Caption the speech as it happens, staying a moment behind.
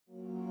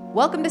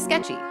Welcome to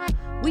Sketchy.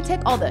 We take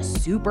all the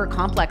super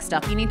complex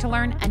stuff you need to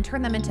learn and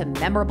turn them into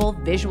memorable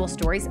visual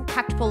stories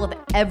packed full of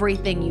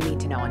everything you need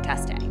to know in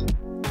testing.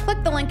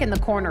 Click the link in the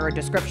corner or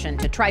description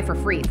to try for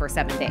free for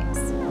 7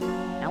 days.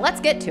 Now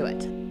let's get to it.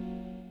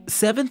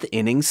 7th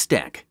inning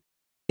stack.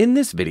 In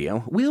this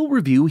video, we'll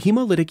review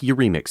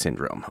Hemolytic-Uremic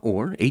syndrome,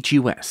 or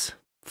HUS.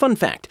 Fun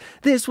fact,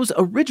 this was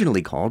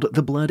originally called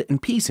the blood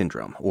and pee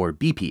syndrome, or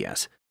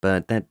BPS,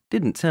 but that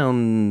didn't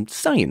sound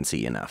science-y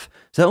enough.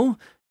 So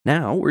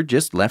now we're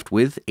just left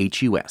with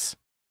HUS.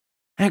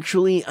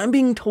 Actually, I'm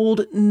being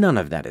told none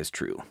of that is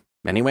true.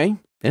 Anyway,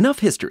 enough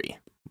history.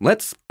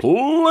 Let's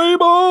play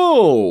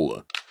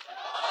ball!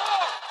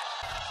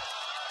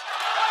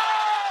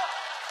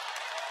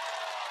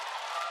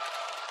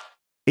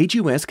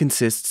 HUS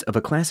consists of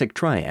a classic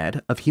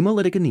triad of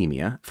hemolytic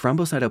anemia,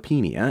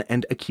 thrombocytopenia,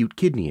 and acute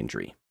kidney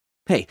injury.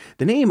 Hey,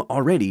 the name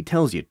already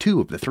tells you 2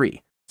 of the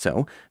 3,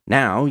 so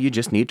now you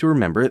just need to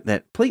remember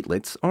that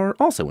platelets are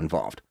also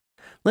involved.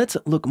 Let's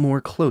look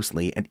more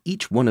closely at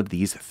each one of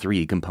these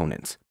 3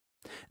 components.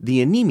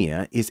 The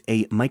anemia is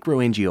a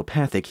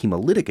microangiopathic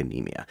hemolytic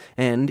anemia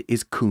and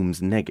is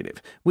Coombs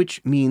negative, which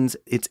means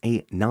it's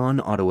a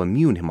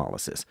non-autoimmune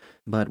hemolysis,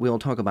 but we'll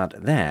talk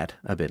about that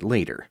a bit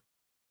later.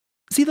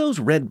 See those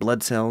red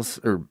blood cells,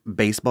 or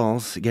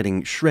baseballs,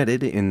 getting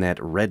shredded in that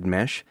red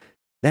mesh?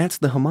 That's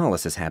the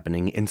hemolysis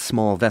happening in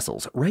small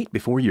vessels right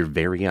before your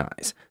very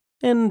eyes.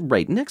 And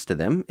right next to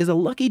them is a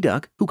lucky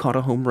duck who caught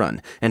a home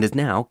run and is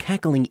now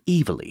cackling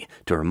evilly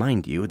to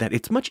remind you that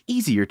it's much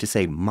easier to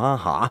say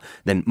maha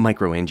than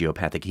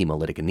microangiopathic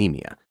hemolytic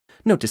anemia.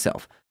 Note to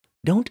self,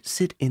 don't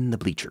sit in the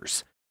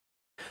bleachers.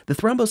 The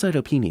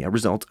thrombocytopenia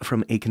results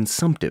from a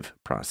consumptive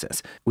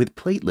process, with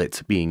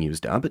platelets being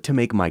used up to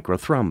make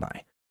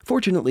microthrombi.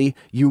 Fortunately,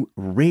 you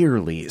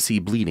rarely see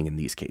bleeding in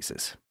these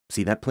cases.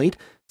 See that plate?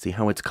 See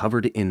how it's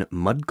covered in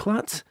mud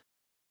clots?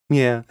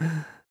 Yeah,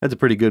 that's a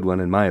pretty good one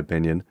in my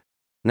opinion.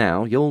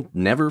 Now, you'll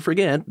never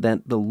forget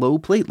that the low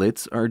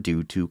platelets are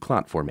due to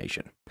clot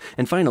formation.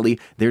 And finally,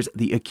 there's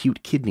the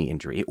acute kidney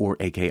injury, or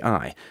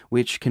AKI,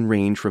 which can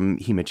range from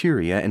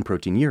hematuria and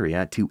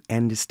proteinuria to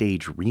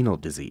end-stage renal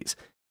disease.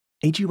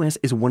 HUS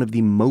is one of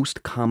the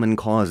most common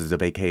causes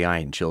of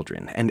AKI in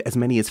children, and as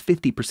many as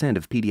 50%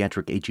 of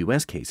pediatric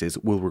HUS cases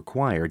will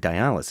require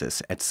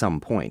dialysis at some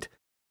point.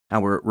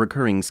 Our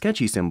recurring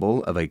sketchy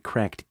symbol of a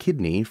cracked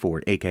kidney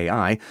for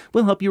AKI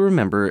will help you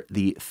remember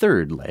the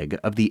 3rd leg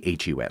of the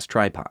HUS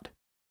tripod.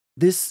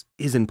 This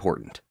is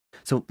important,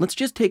 so let's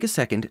just take a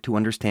second to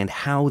understand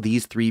how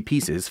these 3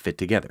 pieces fit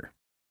together.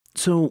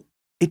 So,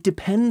 it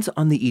depends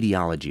on the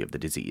etiology of the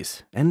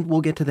disease, and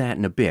we'll get to that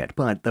in a bit,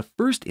 but the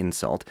first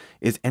insult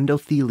is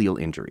endothelial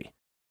injury.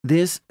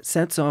 This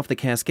sets off the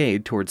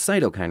cascade towards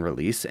cytokine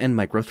release and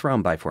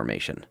microthrombi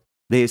formation.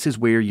 This is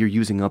where you're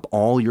using up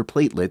all your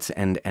platelets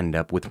and end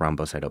up with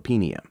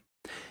thrombocytopenia.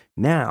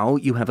 Now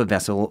you have a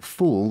vessel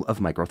full of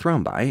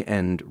microthrombi,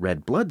 and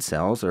red blood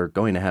cells are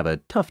going to have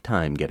a tough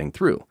time getting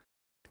through.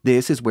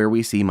 This is where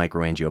we see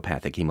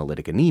microangiopathic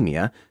hemolytic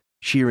anemia,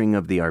 shearing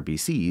of the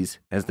RBCs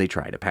as they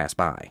try to pass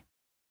by.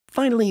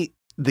 Finally,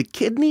 the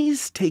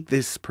kidneys take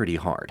this pretty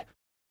hard.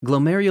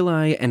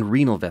 Glomeruli and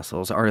renal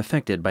vessels are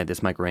affected by this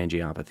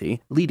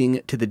microangiopathy,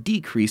 leading to the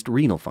decreased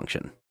renal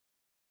function.